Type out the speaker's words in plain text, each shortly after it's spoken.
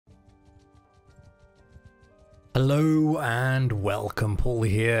Hello and welcome, Pauleh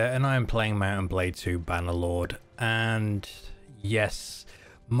here, and I am playing Mount & Blade 2 Bannerlord. And yes,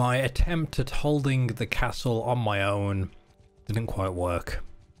 my attempt at holding the castle on my own didn't quite work.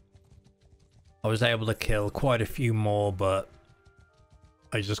 I was able to kill quite a few more, but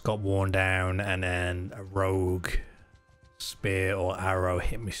I just got worn down, and then a rogue spear or arrow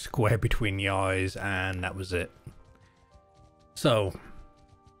hit me square between the eyes, and that was it. So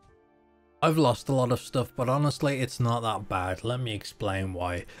I've lost a lot of stuff, but honestly, it's not that bad. Let me explain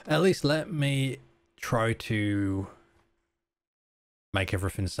why. At least let me try to make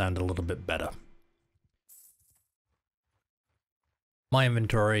everything sound a little bit better. My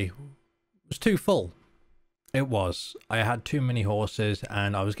inventory was too full. It was. I had too many horses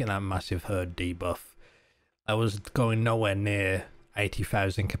and I was getting that massive herd debuff. I was going nowhere near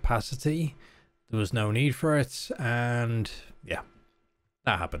 80,000 capacity. There was no need for it, and yeah,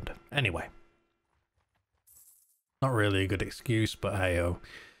 that happened. Anyway, not really a good excuse, but hey-oh.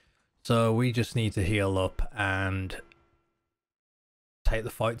 So we just need to heal up and take the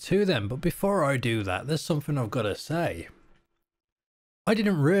fight to them. But before I do that, there's something I've got to say. I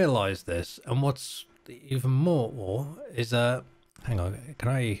didn't realize this, and what's even more is that, hang on, can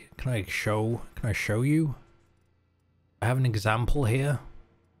I show you? I have an example here.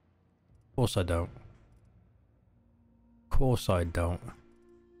 Of course I don't. Of course I don't.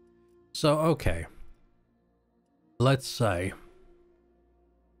 So okay, let's say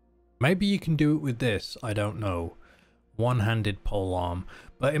maybe you can do it with this, I don't know, one-handed polearm,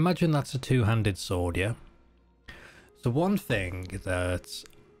 but imagine that's a two-handed sword, yeah? So one thing that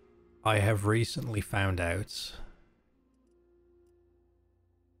I have recently found out,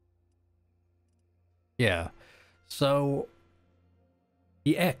 yeah, so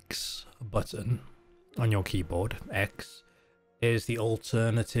the X button on your keyboard, X, is the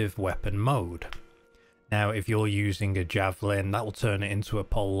alternative weapon mode. Now, if you're using a javelin, that will turn it into a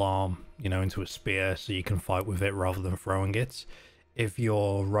polearm, you know, into a spear, so you can fight with it rather than throwing it. If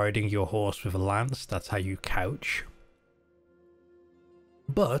you're riding your horse with a lance, that's how you couch.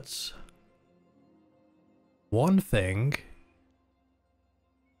 But one thing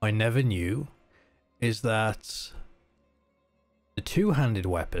I never knew is that the two-handed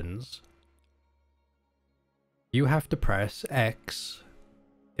weapons, you have to press X.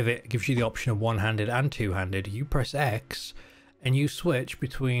 If it gives you the option of one-handed and two-handed, you press X and you switch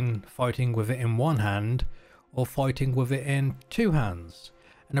between fighting with it in one hand or fighting with it in two hands.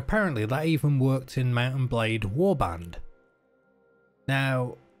 And apparently that even worked in Mount & Blade Warband.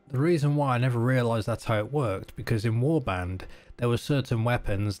 Now, the reason why I never realized that's how it worked, because in Warband there were certain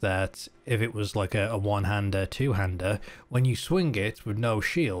weapons that if it was like a one-hander, two-hander, when you swing it with no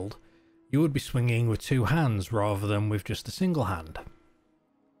shield, you would be swinging with two hands rather than with just a single hand.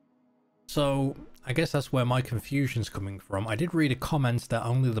 So I guess that's where my confusion's coming from. I did read a comment that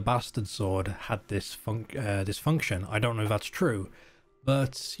only the Bastard Sword had this function. I don't know if that's true,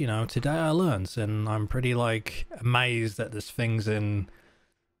 but you know, today I learned, and I'm pretty like amazed that there's things in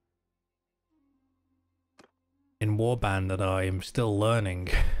Warband that I am still learning,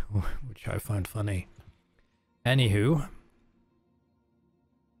 which I find funny. Anywho,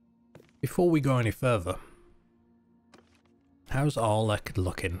 before we go any further, how's Pauleh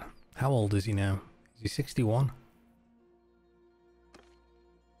looking? How old is he now? Is he 61?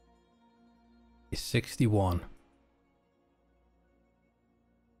 He's 61.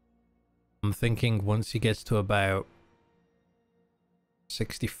 I'm thinking once he gets to about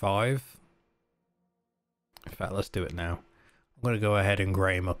 65. In fact, let's do it now. I'm going to go ahead and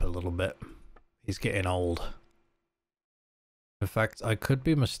grey him up a little bit. He's getting old. In fact, I could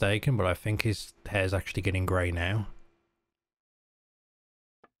be mistaken, but I think his hair's actually getting grey now.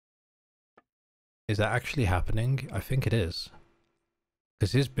 Is that actually happening? I think it is.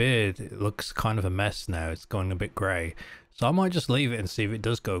 Because his beard looks kind of a mess now. It's going a bit grey. So I might just leave it and see if it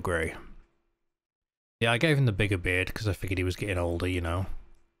does go grey. Yeah, I gave him the bigger beard because I figured he was getting older, you know.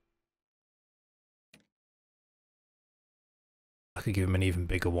 I could give him an even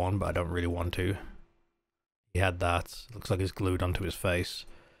bigger one, but I don't really want to. He had that. Looks like it's glued onto his face.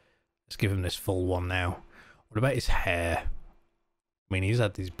 Let's give him this full one now. What about his hair? I mean, he's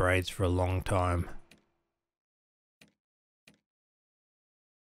had these braids for a long time.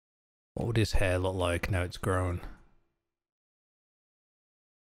 What would his hair look like now it's grown?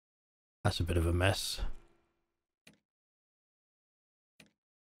 That's a bit of a mess.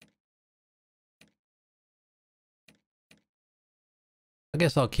 I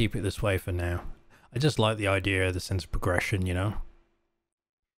guess I'll keep it this way for now. I just like the idea of the sense of progression, you know?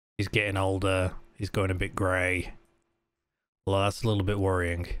 He's getting older, he's going a bit grey. Well, that's a little bit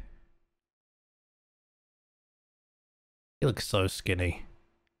worrying. He looks so skinny.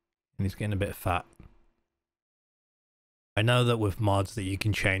 And he's getting a bit fat. I know that with mods that you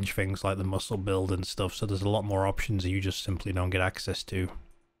can change things like the muscle build and stuff, so there's a lot more options that you just simply don't get access to.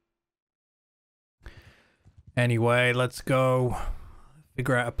 Anyway, let's go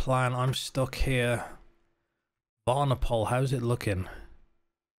figure out a plan. I'm stuck here. Varnapol, how's it looking?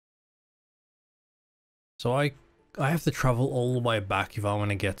 So I have to travel all the way back if I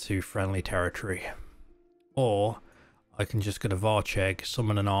want to get to friendly territory. Or I can just go to Varcheg,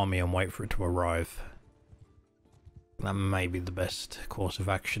 summon an army and wait for it to arrive. That may be the best course of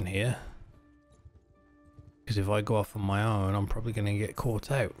action here. Because if I go off on my own, I'm probably going to get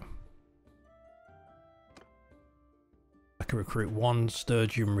caught out. I can recruit one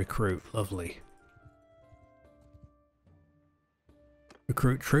Sturgeon recruit. Lovely.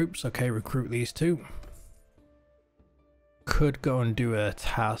 Recruit troops. Okay, recruit these two. Could go and do a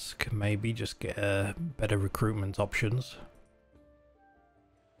task. Maybe just get better recruitment options.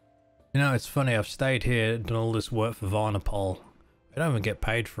 You know, it's funny, I've stayed here, done all this work for Varnapol. I don't even get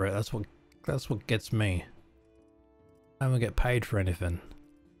paid for it, that's what gets me. I don't even get paid for anything.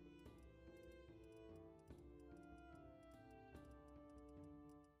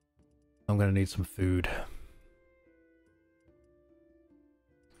 I'm gonna need some food.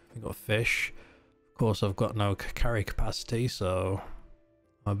 I got fish. Of course I've got no carry capacity, so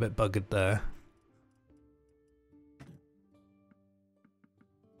I'm a bit buggered there.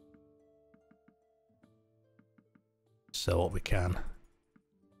 Sell what we can.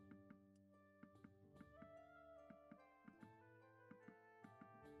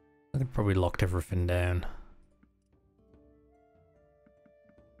 I think probably locked everything down.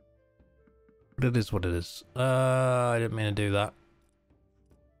 But it is what it is. I didn't mean to do that.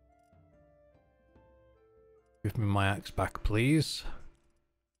 Give me my axe back, please.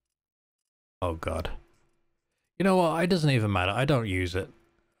 Oh god. You know what? It doesn't even matter. I don't use it.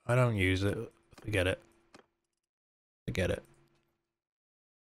 I don't use it. Forget it. Forget it.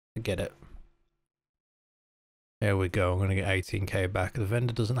 Forget it. There we go. I'm going to get 18k back. The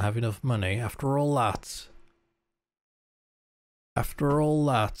vendor doesn't have enough money. After all that. After all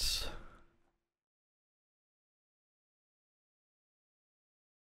that. Let's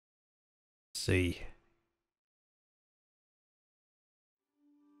see.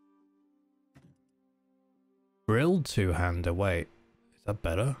 Grilled two-hander. Wait. Is that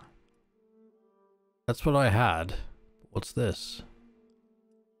better? That's what I had. What's this?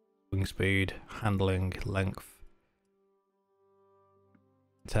 Wing speed, handling, length.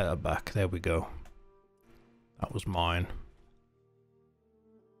 Take that back. There we go. That was mine.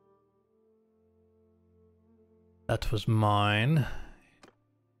 That was mine.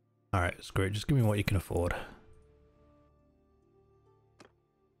 Alright, it's great. Just give me what you can afford.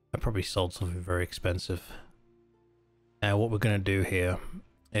 I probably sold something very expensive. Now what we're going to do here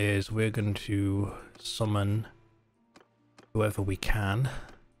is we're going to summon whoever we can.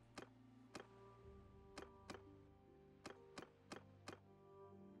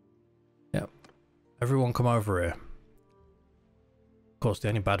 Yep. Everyone come over here. Of course, the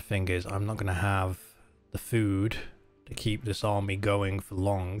only bad thing is I'm not going to have the food to keep this army going for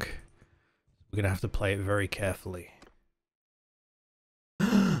long. We're going to have to play it very carefully.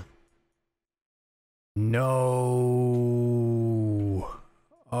 No.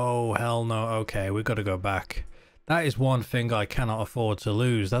 Oh, hell no. Okay, we've got to go back. That is one thing I cannot afford to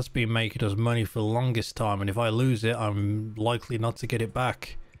lose. That's been making us money for the longest time, and if I lose it, I'm likely not to get it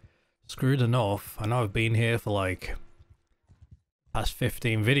back. Screwed enough. I know I've been here for like past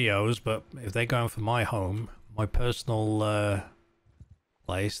 15 videos, but if they're going for my home, my personal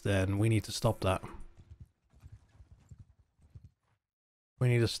place, then we need to stop that. We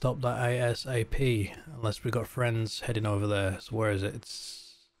need to stop that ASAP, unless we've got friends heading over there. So where is it?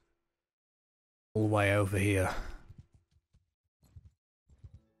 It's all the way over here.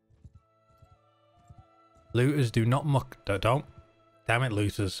 Looters do not muck. Don't. Damn it,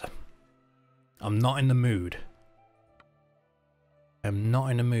 looters. I'm not in the mood. I'm not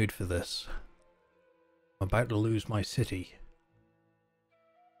in the mood for this. I'm about to lose my city.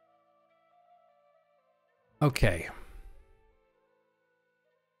 Okay.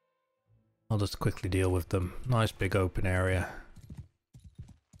 I'll just quickly deal with them. Nice big open area.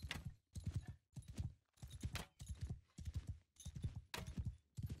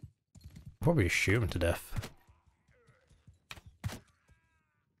 Probably shoot him to death.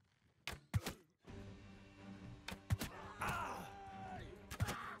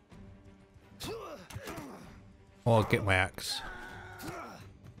 Or I'll get my axe.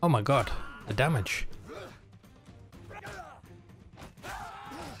 Oh my god, the damage.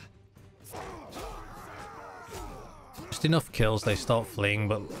 Just enough kills, they start fleeing,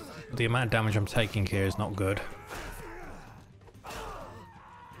 but the amount of damage I'm taking here is not good.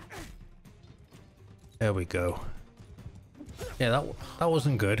 There we go. Yeah, that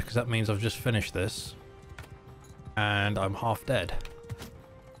wasn't good, because that means I've just finished this. And I'm half dead.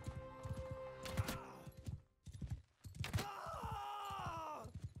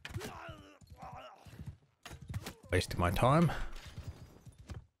 Wasting my time.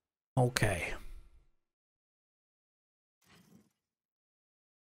 Okay.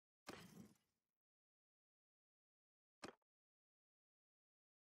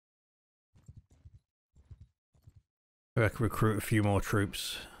 Maybe I can recruit a few more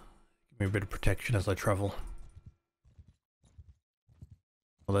troops. Give me a bit of protection as I travel.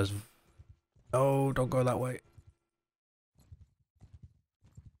 Well, there's... Oh, don't go that way.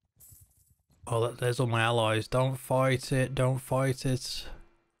 Oh, there's all my allies. Don't fight it. Don't fight it.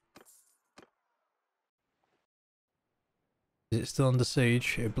 Is it still under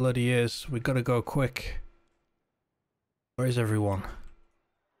siege? It bloody is. We gotta go quick. Where is everyone?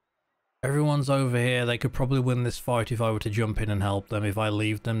 Everyone's over here. They could probably win this fight if I were to jump in and help them. If I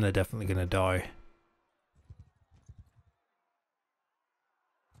leave them, they're definitely gonna die.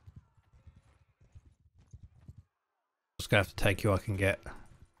 Just gonna have to take you I can get.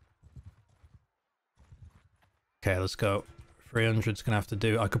 Okay, let's go. 300's gonna have to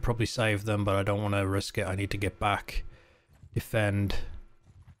do. I could probably save them, but I don't want to risk it. I need to get back. Defend.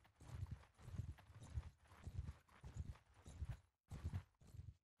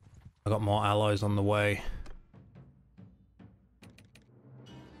 I got more allies on the way.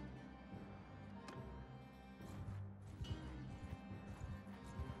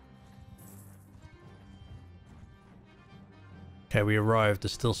 Okay, we arrived.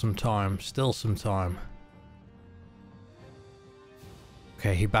 There's still some time. Still some time.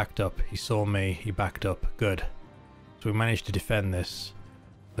 Okay, he backed up. He saw me. He backed up. Good. So we managed to defend this.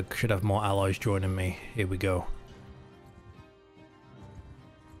 I should have more allies joining me. Here we go.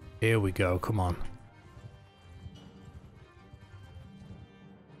 Here we go. Come on.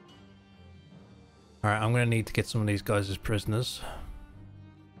 Alright, I'm going to need to get some of these guys as prisoners.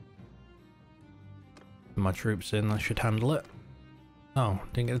 Put my troops in. I should handle it. Oh,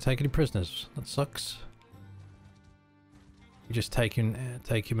 didn't get to take any prisoners. That sucks. You just take him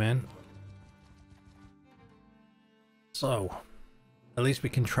in. So, at least we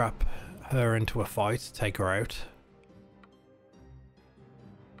can trap her into a fight, take her out.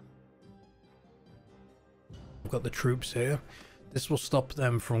 I've got the troops here. This will stop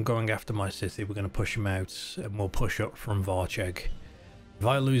them from going after my city. We're going to push them out, and we'll push up from Varcheg. If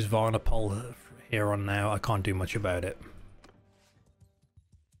I lose Varnapol here on now, I can't do much about it.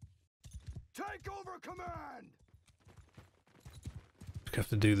 Take over command. We have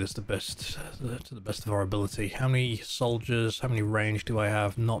to do this to the best of our ability. How many soldiers, how many range do I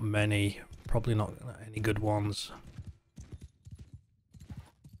have? Not many. Probably not any good ones.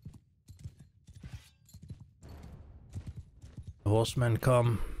 The horsemen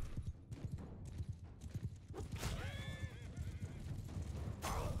come.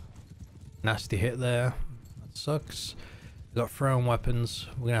 Nasty hit there. That sucks. We've got thrown weapons.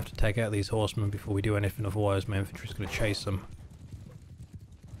 We're gonna have to take out these horsemen before we do anything, otherwise my infantry's gonna chase them.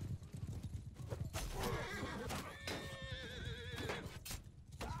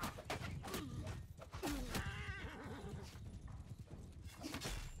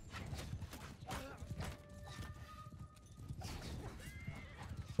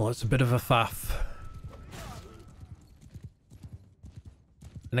 Well, it's a bit of a faff.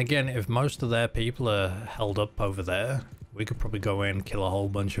 And again, if most of their people are held up over there, we could probably go in, kill a whole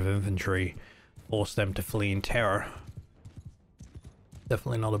bunch of infantry, force them to flee in terror.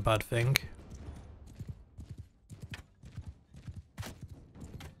 Definitely not a bad thing.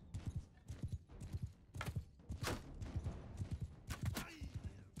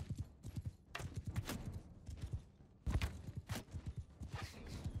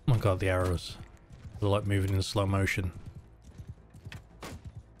 Oh my god, the arrows. They're like moving in slow motion.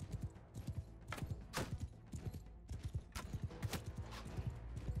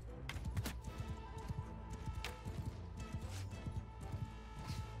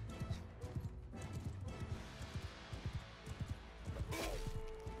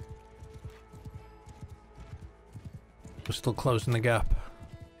 We're still closing the gap.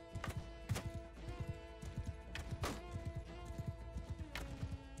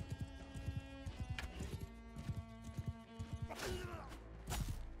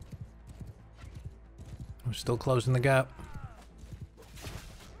 We're still closing the gap.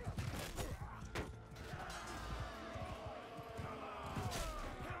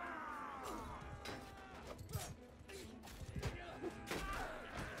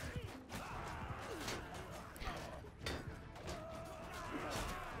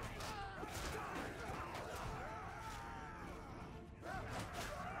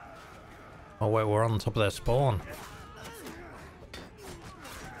 Oh wait, we're on top of their spawn.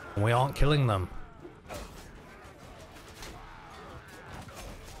 And we aren't killing them.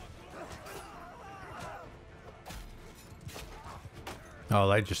 Oh,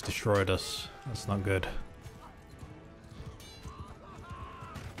 they just destroyed us. That's not good.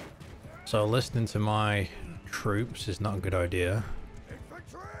 So listening to my troops is not a good idea.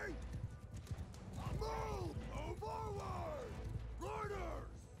 Infantry! Move! Forward! Riders!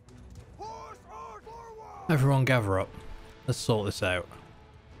 Horse on forward! Everyone gather up. Let's sort this out.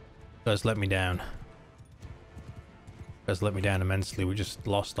 You guys let me down. You guys let me down immensely. We just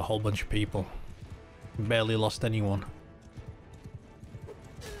lost a whole bunch of people. Barely lost anyone.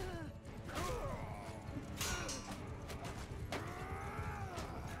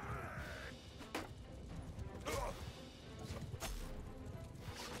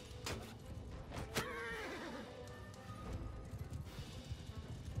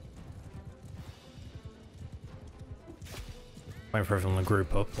 Waiting for everyone to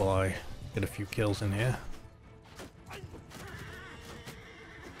group up while I get a few kills in here.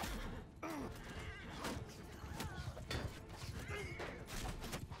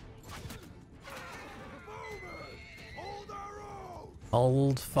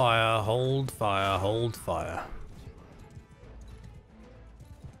 Hold fire, hold fire, hold fire.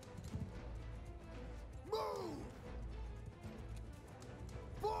 Move!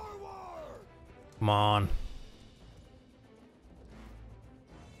 Forward! Come on.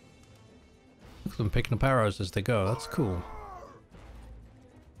 Look at them picking up arrows as they go. That's cool.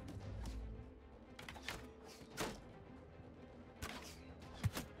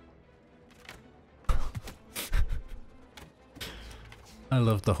 I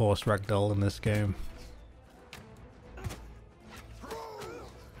love the horse ragdoll in this game.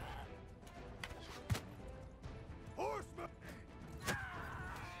 Horsemen!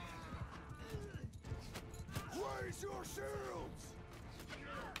 Raise your shields!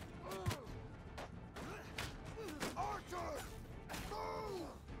 Archers! Move!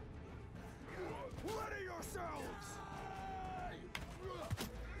 Ready yourselves!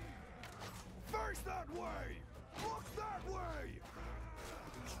 Face that way! Look that way!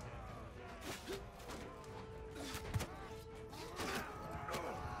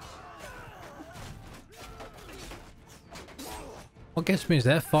 What gets me is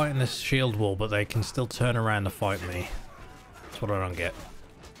they're fighting this shield wall, but they can still turn around to fight me. That's what I don't get.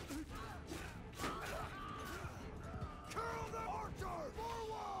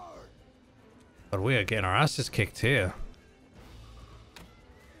 But we are getting our asses kicked here.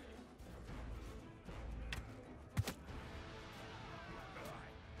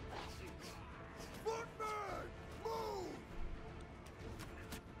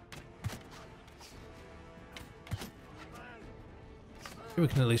 We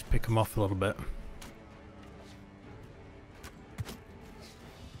can at least pick them off a little bit.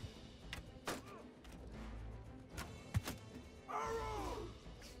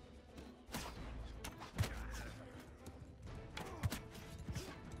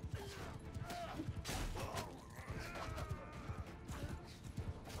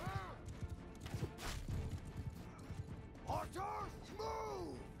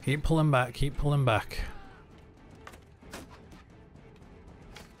 Keep pulling back, keep pulling back.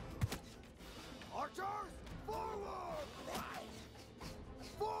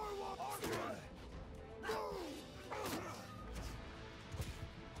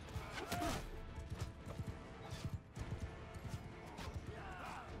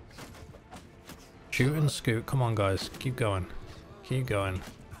 Shoot and scoot. Come on, guys. Keep going. Keep going.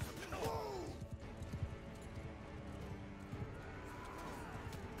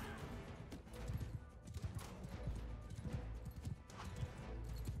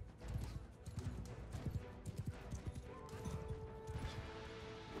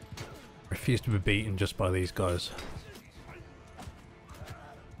 Refuse to be beaten just by these guys.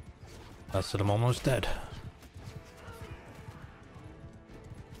 That's it. I'm almost dead.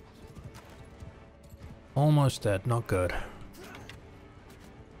 Almost dead, not good.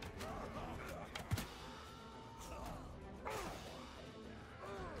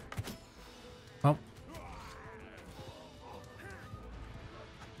 Oh.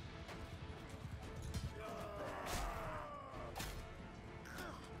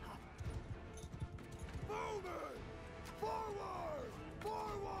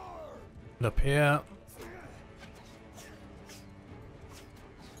 Up here.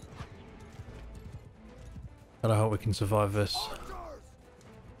 But I hope we can survive this.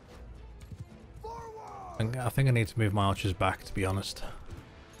 I think I need to move my archers back, to be honest.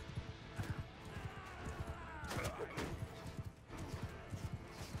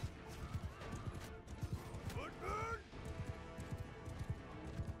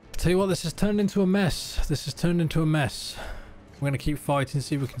 tell you what, this has turned into a mess. This has turned into a mess. We're going to keep fighting,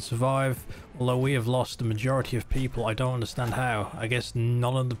 see if we can survive. Although we have lost the majority of people, I don't understand how. I guess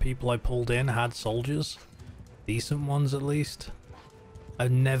none of the people I pulled in had soldiers. Decent ones, at least.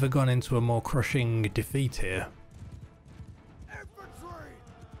 I've never gone into a more crushing defeat here. Infantry!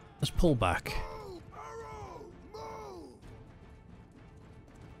 Let's pull back. Move! Arrow! Move!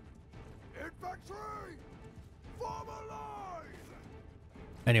 Infantry! Form a line!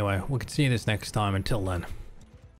 Anyway, we'll continue this next time. Until then.